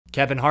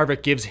Kevin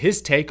Harvick gives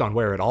his take on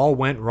where it all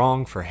went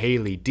wrong for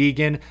Hailie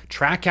Deegan,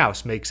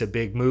 Trackhouse makes a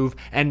big move,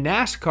 and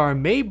NASCAR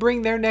may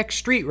bring their next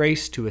street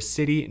race to a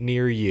city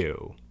near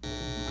you.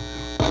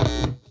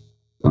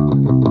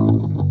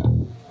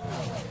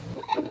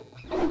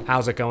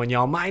 How's it going,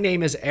 y'all? My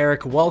name is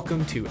Eric.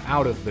 Welcome to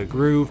Out of the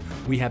Groove.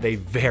 We have a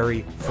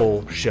very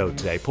full show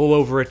today. Pull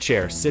over a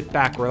chair, sit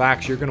back,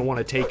 relax. You're going to want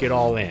to take it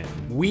all in.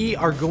 We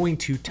are going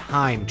to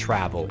time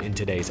travel in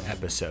today's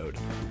episode.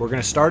 We're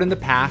going to start in the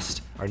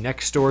past. Our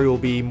next story will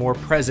be more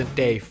present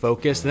day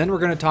focused. And then we're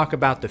going to talk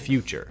about the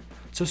future.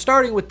 So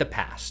starting with the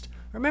past.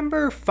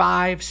 Remember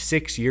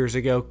 5-6 years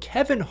ago,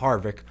 Kevin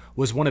Harvick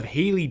was one of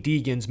Hailie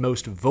Deegan's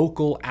most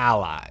vocal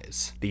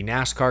allies. The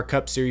NASCAR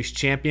Cup Series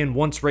champion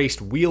once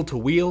raced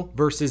wheel-to-wheel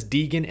versus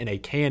Deegan in a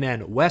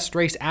K&N West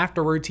race.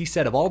 Afterwards, he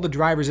said of all the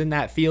drivers in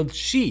that field,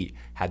 she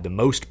had the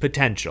most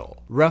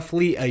potential.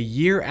 Roughly a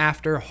year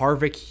after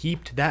Harvick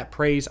heaped that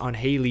praise on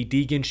Hailie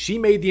Deegan, she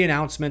made the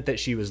announcement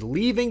that she was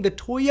leaving the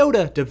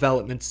Toyota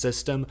development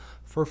system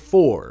for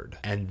Ford.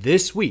 And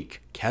this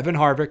week, Kevin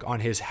Harvick on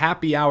his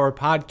Happy Hour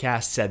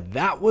podcast said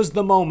that was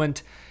the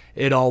moment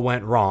it all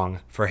went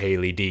wrong for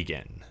Hailie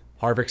Deegan.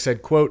 Harvick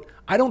said, quote,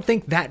 "I don't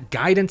think that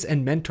guidance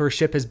and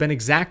mentorship has been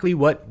exactly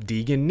what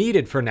Deegan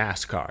needed for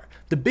NASCAR.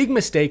 The big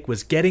mistake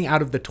was getting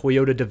out of the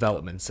Toyota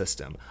development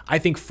system. I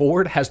think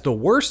Ford has the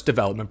worst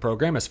development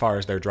program as far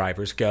as their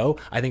drivers go.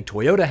 I think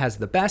Toyota has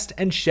the best,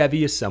 and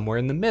Chevy is somewhere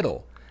in the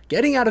middle.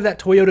 Getting out of that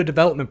Toyota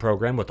development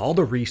program with all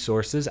the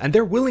resources, and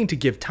they're willing to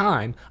give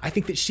time, I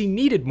think that she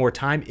needed more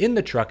time in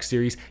the Truck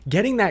Series,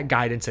 getting that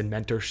guidance and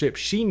mentorship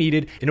she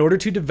needed in order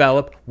to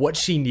develop what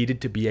she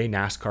needed to be a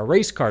NASCAR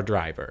race car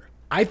driver.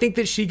 I think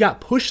that she got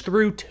pushed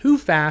through too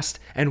fast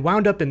and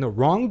wound up in the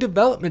wrong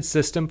development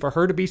system for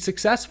her to be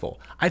successful.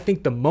 I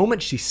think the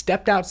moment she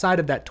stepped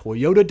outside of that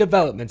Toyota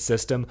development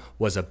system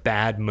was a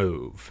bad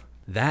move."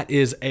 That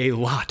is a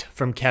lot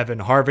from Kevin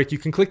Harvick. You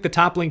can click the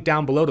top link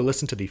down below to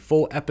listen to the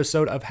full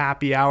episode of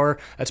Happy Hour.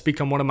 That's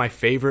become one of my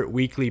favorite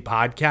weekly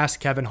podcasts.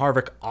 Kevin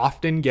Harvick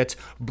often gets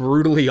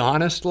brutally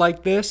honest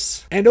like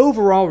this. And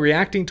overall,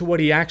 reacting to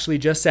what he actually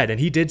just said, and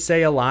he did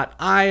say a lot,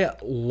 I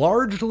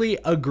largely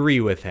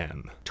agree with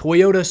him.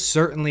 Toyota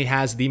certainly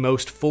has the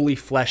most fully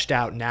fleshed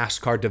out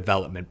NASCAR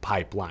development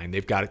pipeline.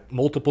 They've got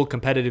multiple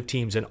competitive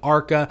teams in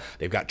ARCA.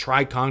 They've got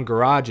Tricon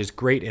Garage is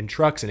great in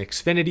trucks and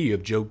Xfinity. You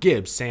have Joe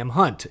Gibbs, Sam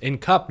Hunt. In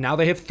Cup, now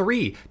they have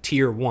 3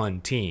 Tier 1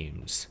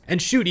 teams.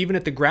 And shoot, even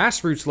at the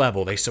grassroots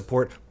level, they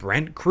support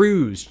Brent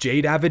Cruz,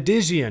 Jade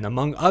Avedizian,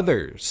 among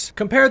others.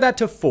 Compare that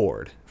to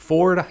Ford.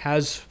 Ford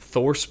has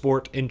Thor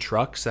Sport in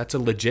trucks. That's a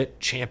legit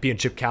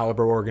championship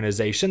caliber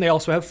organization. They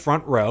also have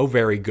Front Row,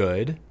 very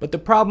good. But the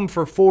problem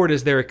for Ford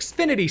is their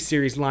Xfinity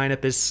Series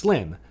lineup is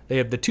slim. They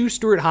have the 2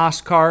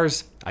 Stewart-Haas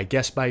cars, I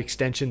guess by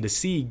extension the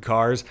Sieg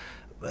cars,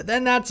 but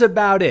then that's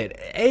about it.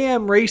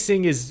 AM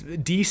Racing is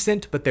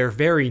decent, but they're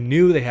very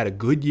new. They had a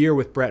good year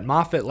with Brett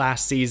Moffitt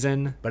last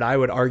season, but I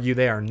would argue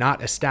they are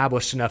not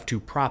established enough to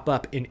prop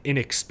up an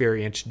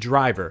inexperienced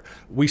driver.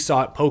 We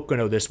saw at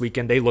Pocono this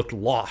weekend, they looked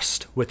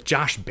lost with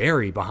Josh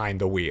Berry behind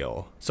the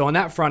wheel. So on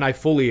that front, I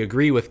fully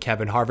agree with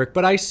Kevin Harvick,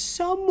 but I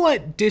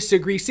somewhat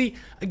disagree. See,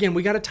 again,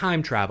 we got to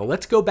time travel.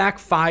 Let's go back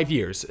 5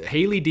 years.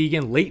 Hailie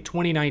Deegan, late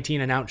 2019,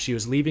 announced she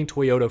was leaving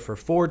Toyota for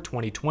Ford.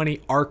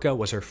 2020, ARCA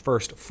was her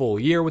first full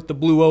year with the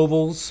Blue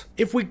Ovals.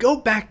 If we go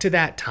back to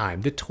that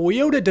time, the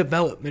Toyota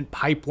development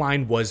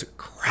pipeline was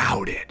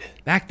crowded.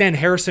 Back then,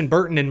 Harrison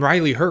Burton and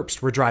Riley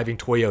Herbst were driving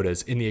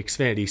Toyotas in the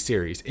Xfinity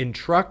Series. In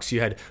trucks, you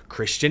had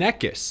Christian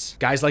Eckes,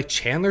 guys like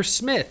Chandler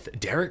Smith,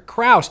 Derek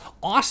Kraus,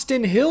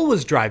 Austin Hill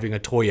was driving a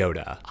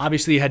Toyota.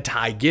 Obviously, you had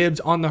Ty Gibbs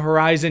on the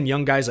horizon.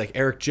 Young guys like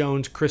Eric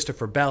Jones,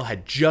 Christopher Bell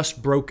had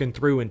just broken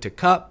through into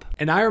Cup.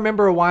 And I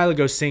remember a while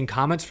ago seeing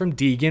comments from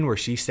Deegan where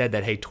she said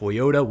that, hey,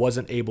 Toyota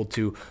wasn't able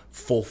to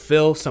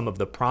fulfill some of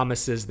the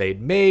promises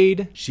they'd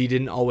made. She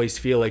didn't always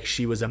feel like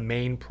she was a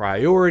main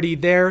priority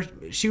there.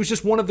 She was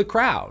just one of the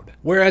crowd.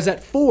 Whereas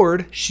at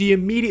Ford, she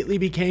immediately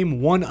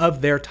became one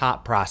of their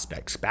top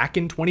prospects. Back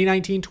in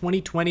 2019,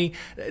 2020,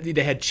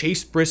 they had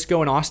Chase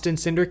Briscoe and Austin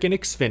Cindric in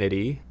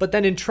Xfinity. But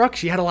then in trucks,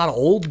 she had a lot of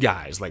old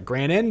guys like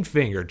Grant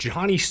Enfinger,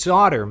 Johnny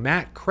Sauter,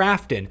 Matt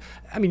Crafton.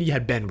 I mean, you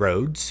had Ben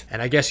Rhodes,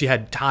 and I guess you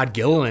had Todd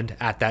Gilliland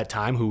at that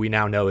time, who we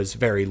now know is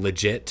very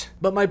legit.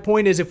 But my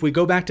point is, if we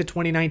go back to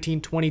 2019,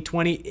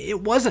 2020,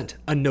 it wasn't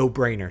a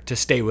no-brainer to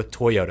stay with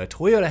Toyota.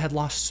 Toyota had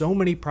lost so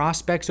many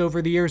prospects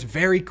over the years,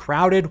 very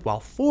crowded, while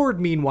Ford,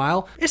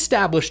 meanwhile,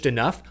 established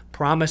enough,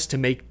 promised to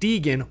make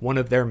Deegan one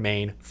of their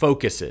main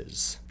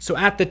focuses. So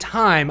at the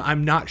time,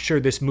 I'm not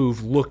sure this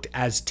move looked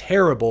as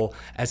terrible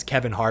as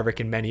Kevin Harvick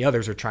and many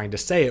others are trying to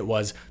say it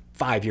was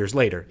 5 years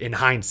later, in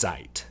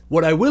hindsight.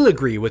 What I will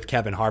agree with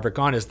Kevin Harvick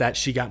on is that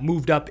she got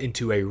moved up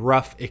into a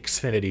rough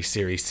Xfinity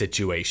Series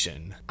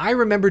situation. I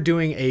remember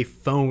doing a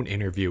phone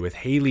interview with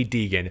Hailie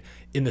Deegan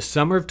in the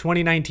summer of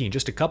 2019,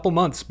 just a couple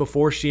months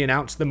before she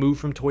announced the move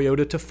from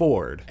Toyota to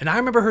Ford. And I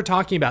remember her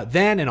talking about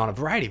then and on a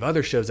variety of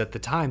other shows at the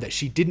time that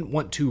she didn't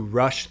want to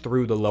rush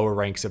through the lower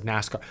ranks of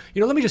NASCAR. You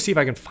know, let me just see if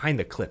I can find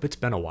the clip. It's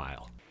been a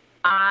while.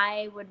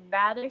 I would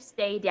rather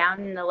stay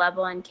down in the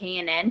level in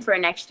K&N for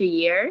an extra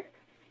year,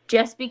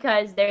 just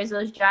because there's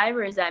those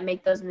drivers that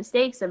make those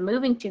mistakes of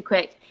moving too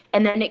quick,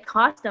 and then it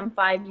costs them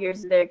 5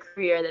 years of their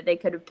career that they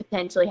could have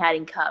potentially had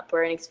in Cup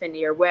or in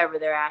Xfinity or wherever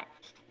they're at.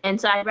 And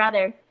so I'd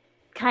rather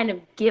kind of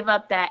give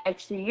up that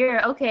extra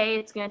year. Okay,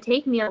 it's going to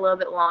take me a little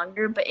bit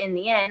longer, but in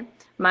the end,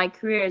 my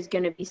career is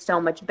going to be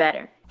so much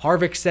better.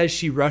 Harvick says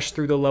she rushed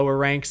through the lower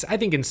ranks. I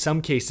think in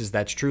some cases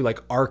that's true. Like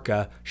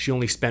ARCA, she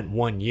only spent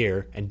 1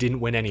 year and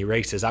didn't win any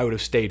races. I would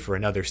have stayed for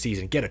another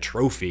season, get a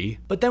trophy.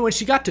 But then when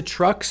she got to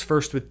trucks,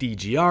 first with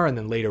DGR and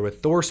then later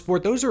with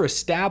ThorSport, those are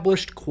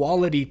established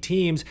quality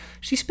teams.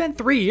 She spent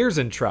 3 years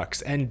in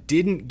trucks and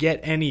didn't get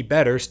any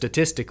better,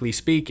 statistically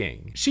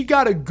speaking. She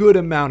got a good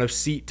amount of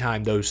seat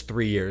time those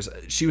 3 years.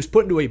 She was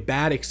put into a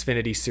bad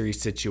Xfinity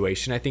Series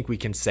situation. I think we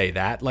can say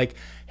that. Like,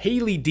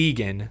 Hailie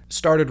Deegan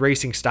started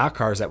racing stock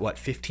cars at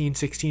 15,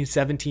 16,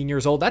 17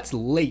 years old. That's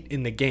late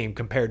in the game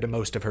compared to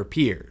most of her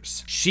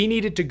peers. She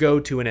needed to go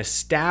to an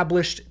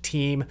established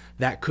team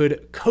that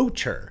could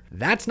coach her.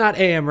 That's not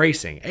AM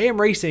Racing.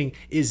 AM Racing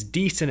is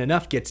decent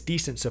enough, gets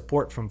decent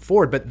support from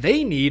Ford, but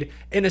they need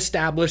an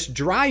established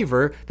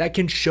driver that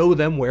can show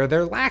them where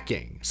they're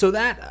lacking. So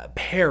that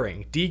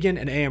pairing, Deegan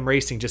and AM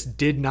Racing, just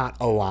did not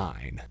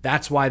align.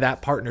 That's why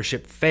that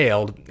partnership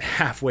failed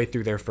halfway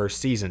through their first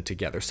season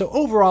together. So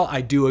overall, I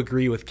do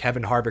agree with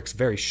Kevin Harvick's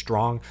very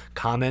strong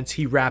comments.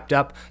 He wrapped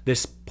up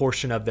this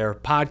portion of their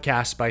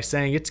podcast by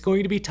saying it's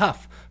going to be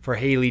tough for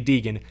Hailie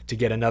Deegan to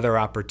get another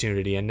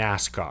opportunity in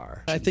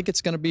NASCAR. I think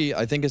it's going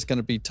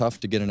to be tough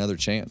to get another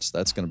chance.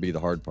 That's going to be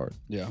the hard part.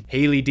 Yeah.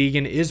 Hailie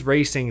Deegan is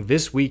racing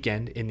this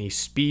weekend in the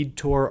Speed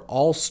Tour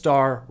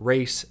All-Star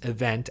Race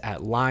event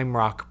at Lime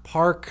Rock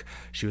Park.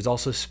 She was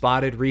also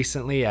spotted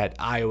recently at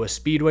Iowa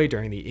Speedway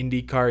during the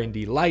IndyCar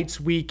Indy Lights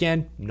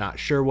weekend. Not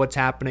sure what's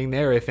happening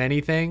there, if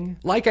anything.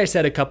 Like I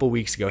said a couple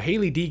weeks ago,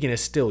 Hailie Deegan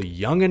is still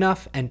young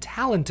enough and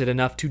talented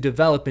enough to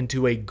develop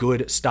into a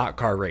good stock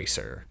car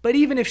racer. But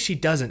even if she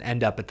doesn't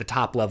end up at the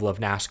top level of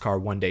NASCAR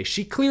one day,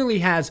 she clearly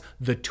has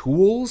the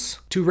tools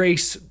to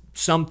race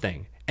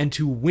something and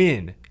to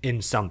win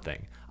in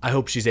something. I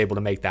hope she's able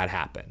to make that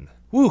happen.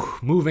 Whew,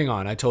 moving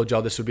on. I told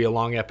y'all this would be a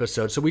long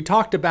episode. So we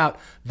talked about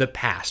the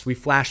past. We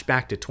flashed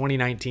back to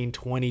 2019,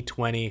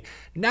 2020.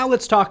 Now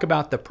let's talk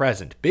about the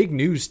present. Big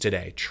news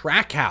today.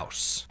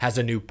 Trackhouse has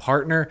a new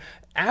partner.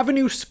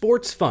 Avenue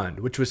Sports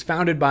Fund, which was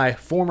founded by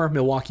former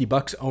Milwaukee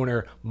Bucks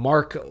owner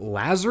Mark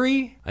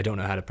Lazary. I don't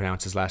know how to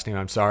pronounce his last name,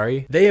 I'm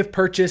sorry. They have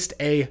purchased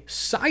a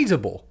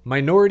sizable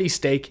minority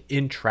stake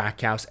in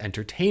Trackhouse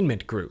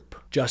Entertainment Group.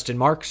 Justin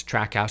Marks,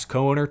 Trackhouse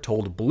co-owner,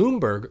 told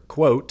Bloomberg,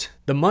 quote,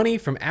 "The money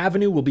from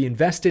Avenue will be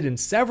invested in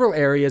several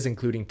areas,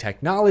 including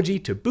technology,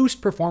 to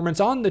boost performance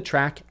on the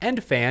track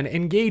and fan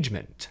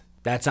engagement."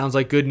 That sounds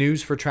like good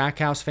news for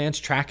Trackhouse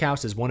fans.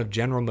 Trackhouse is one of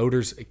General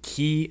Motors'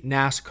 key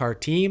NASCAR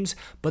teams,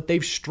 but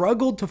they've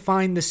struggled to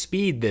find the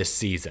speed this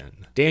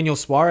season. Daniel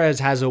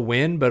Suarez has a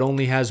win, but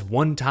only has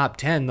one top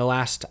 10 the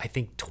last, I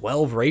think,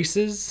 12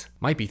 races.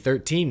 Might be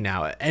 13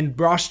 now. And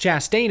Ross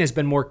Chastain has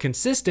been more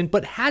consistent,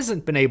 but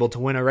hasn't been able to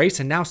win a race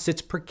and now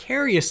sits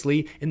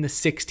precariously in the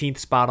 16th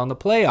spot on the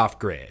playoff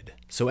grid.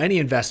 So any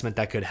investment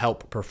that could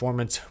help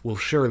performance will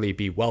surely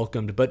be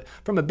welcomed. But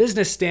from a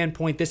business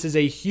standpoint, this is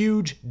a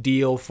huge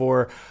deal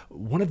for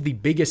one of the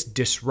biggest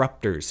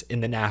disruptors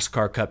in the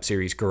NASCAR Cup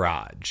Series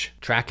garage.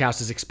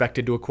 Trackhouse is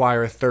expected to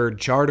acquire a third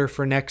charter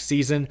for next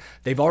season.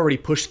 They've already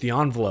pushed the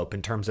envelope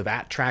in terms of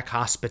at-track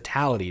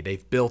hospitality.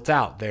 They've built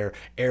out their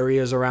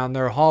areas around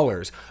their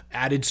haulers,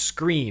 added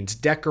screens,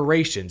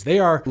 decorations. They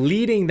are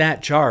leading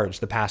that charge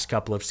the past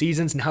couple of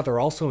seasons. Now they're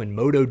also in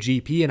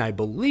MotoGP, and I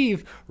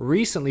believe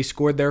recently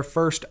scored their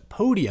first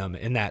podium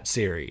in that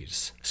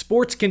series.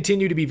 Sports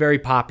continue to be very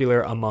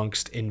popular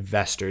amongst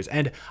investors,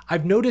 and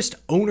I've noticed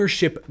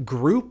ownership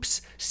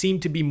groups seem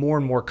to be more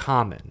and more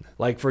common.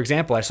 Like, for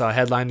example, I saw a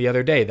headline the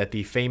other day that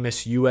the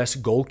famous U.S.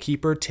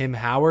 goalkeeper Tim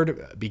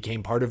Howard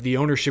became part of the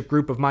ownership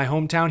group of my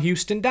hometown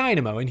Houston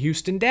Dynamo and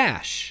Houston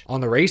Dash.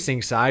 On the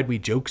racing side, we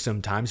joke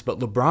sometimes, but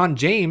LeBron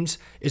James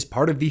is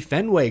part of the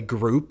Fenway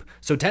group,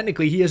 so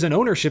technically he has an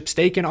ownership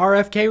stake in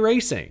RFK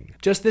Racing.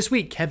 Just this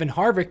week, Kevin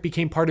Harvick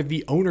became part of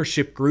the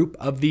ownership group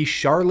of the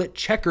Charlotte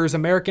Checkers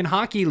American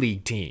Hockey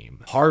League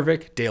team.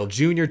 Harvick, Dale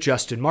Jr.,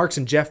 Justin Marks,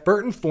 and Jeff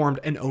Burton formed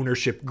an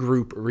ownership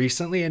group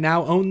recently and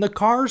now own the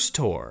Cars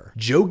Tour.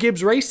 Joe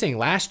Gibbs Racing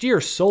last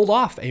year sold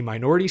off a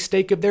minority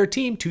stake of their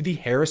team to the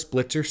Harris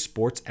Blitzer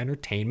Sports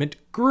Entertainment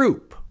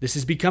Group. This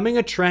is becoming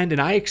a trend,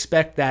 and I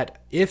expect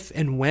that if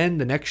and when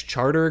the next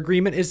charter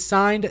agreement is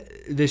signed,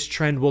 this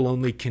trend will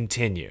only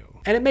continue.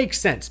 And it makes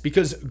sense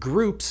because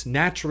groups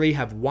naturally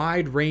have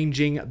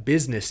wide-ranging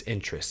business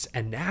interests,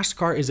 and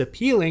NASCAR is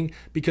appealing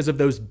because of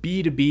those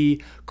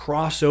B2B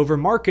crossover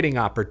marketing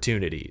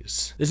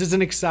opportunities. This is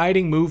an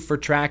exciting move for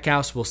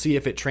Trackhouse. We'll see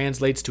if it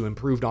translates to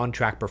improved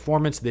on-track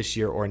performance this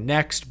year or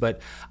next,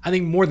 but I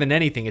think more than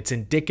anything, it's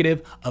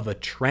indicative of a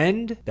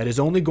trend that is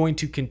only going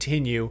to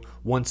continue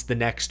once the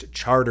next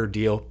charter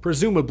deal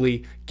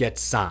presumably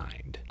gets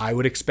signed. I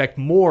would expect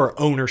more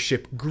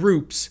ownership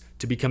groups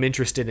to become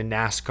interested in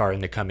NASCAR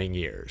in the coming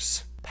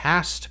years.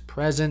 Past,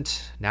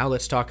 present, now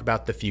let's talk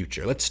about the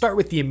future. Let's start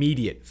with the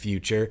immediate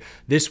future.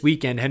 This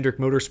weekend, Hendrick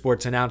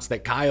Motorsports announced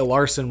that Kyle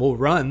Larson will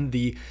run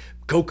the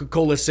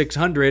Coca-Cola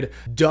 600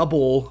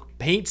 double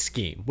paint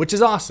scheme, which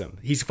is awesome.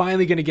 He's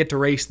finally going to get to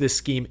race this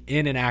scheme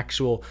in an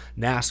actual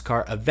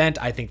NASCAR event.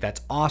 I think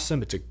that's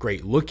awesome. It's a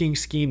great looking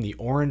scheme. The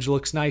orange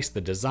looks nice.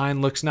 The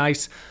design looks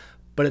nice.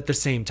 But at the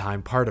same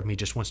time, part of me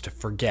just wants to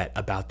forget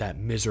about that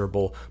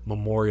miserable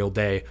Memorial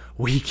Day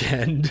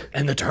weekend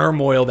and the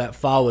turmoil that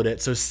followed it.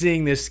 So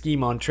seeing this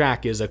scheme on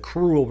track is a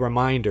cruel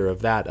reminder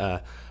of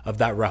that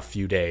rough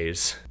few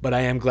days. But I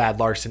am glad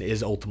Larson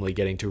is ultimately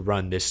getting to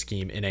run this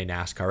scheme in a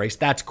NASCAR race.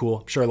 That's cool.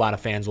 I'm sure a lot of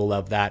fans will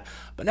love that.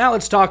 But now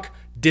let's talk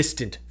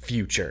distant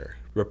future.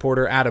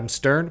 Reporter Adam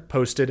Stern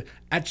posted,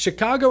 at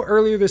Chicago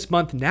earlier this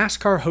month,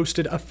 NASCAR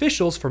hosted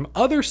officials from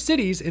other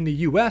cities in the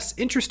U.S.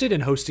 interested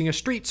in hosting a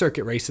street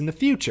circuit race in the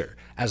future,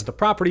 as the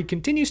property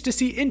continues to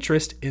see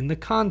interest in the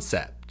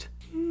concept.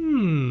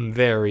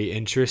 Very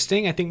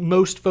interesting. I think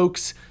most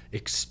folks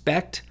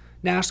expect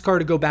NASCAR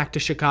to go back to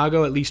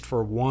Chicago at least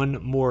for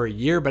one more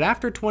year, but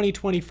after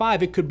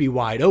 2025, it could be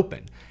wide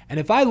open. And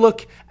if I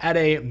look at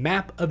a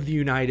map of the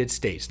United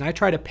States and I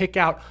try to pick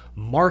out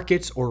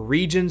markets or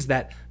regions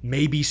that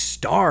may be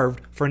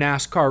starved for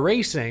NASCAR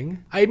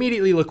racing, I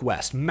immediately look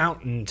west,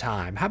 mountain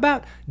time. How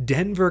about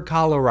Denver,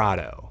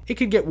 Colorado? It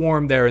could get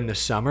warm there in the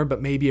summer,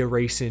 but maybe a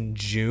race in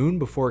June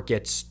before it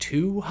gets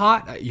too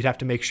hot. You'd have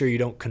to make sure you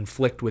don't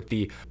conflict with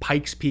the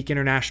Pikes Peak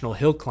International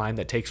Hill Climb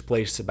that takes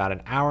place about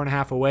an hour and a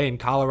half away in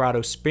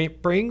Colorado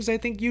Springs, I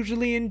think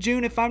usually in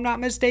June if I'm not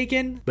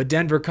mistaken. But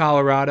Denver,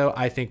 Colorado,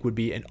 I think would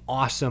be an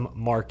awesome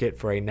market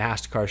for a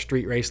NASCAR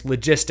street race.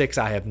 Logistics,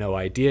 I have no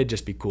idea,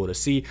 just be cool to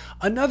see.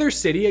 Another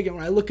city, again,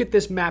 when I look at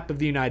this map of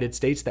the United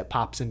States that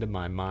pops into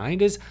my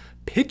mind is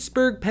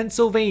Pittsburgh,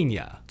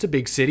 Pennsylvania. It's a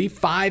big city,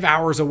 5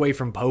 hours away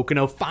from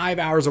Pocono, 5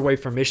 hours away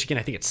from Michigan.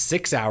 I think it's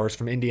 6 hours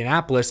from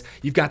Indianapolis.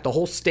 You've got the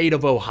whole state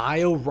of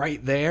Ohio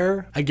right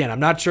there. Again, I'm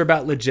not sure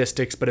about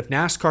logistics, but if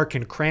NASCAR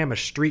can cram a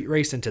street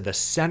race into the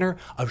center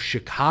of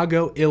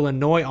Chicago,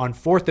 Illinois on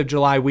 4th of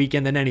July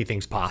weekend, then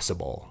anything's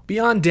possible.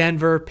 Beyond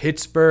Denver,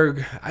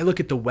 Pittsburgh, I look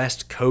at the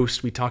West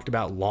Coast. We talked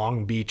about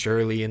Long Beach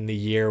early in the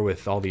year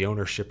with all the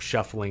ownership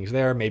shufflings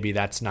there. Maybe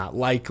that's not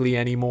likely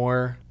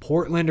anymore.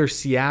 Portland or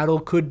Seattle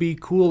could be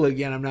cool.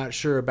 Again, I'm not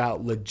sure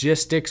about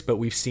logistics, but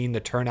we've seen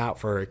the turnout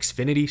for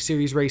Xfinity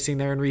Series racing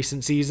there in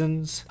recent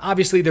seasons.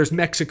 Obviously, there's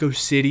Mexico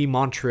City,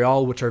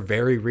 Montreal, which are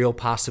very real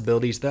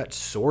possibilities. That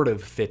sort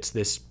of fits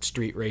this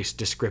street race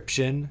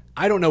description.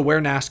 I don't know where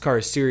NASCAR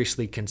is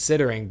seriously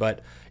considering, but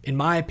in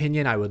my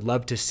opinion, I would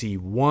love to see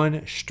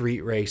one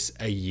street race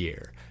a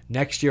year.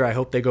 Next year, I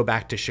hope they go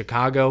back to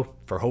Chicago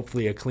for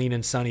hopefully a clean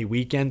and sunny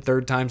weekend,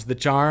 third time's the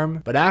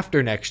charm. But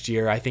after next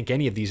year, I think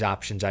any of these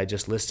options I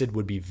just listed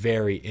would be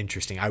very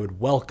interesting. I would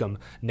welcome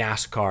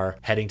NASCAR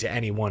heading to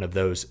any one of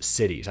those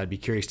cities. I'd be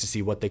curious to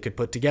see what they could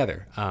put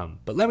together.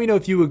 But let me know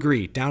if you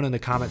agree down in the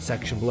comment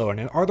section below.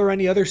 And are there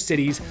any other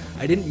cities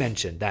I didn't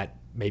mention that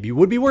maybe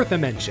would be worth a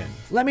mention?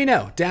 Let me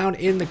know down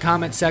in the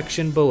comment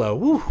section below.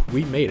 Woo,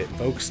 we made it,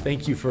 folks.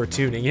 Thank you for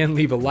tuning in.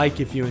 Leave a like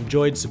if you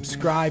enjoyed.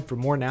 Subscribe for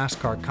more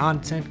NASCAR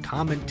content,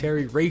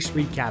 commentary, race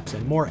recaps,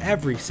 and more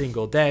every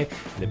single day.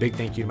 And a big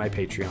thank you to my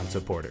Patreon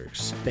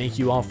supporters. Thank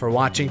you all for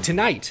watching.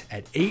 Tonight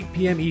at 8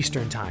 p.m.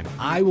 Eastern Time,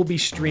 I will be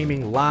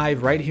streaming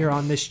live right here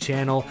on this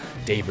channel.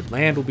 David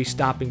Land will be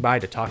stopping by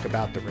to talk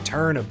about the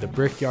return of the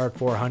Brickyard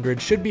 400.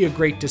 Should be a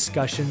great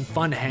discussion,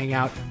 fun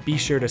hangout. Be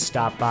sure to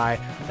stop by.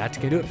 That's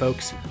going to do it,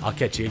 folks. I'll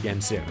catch you again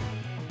soon.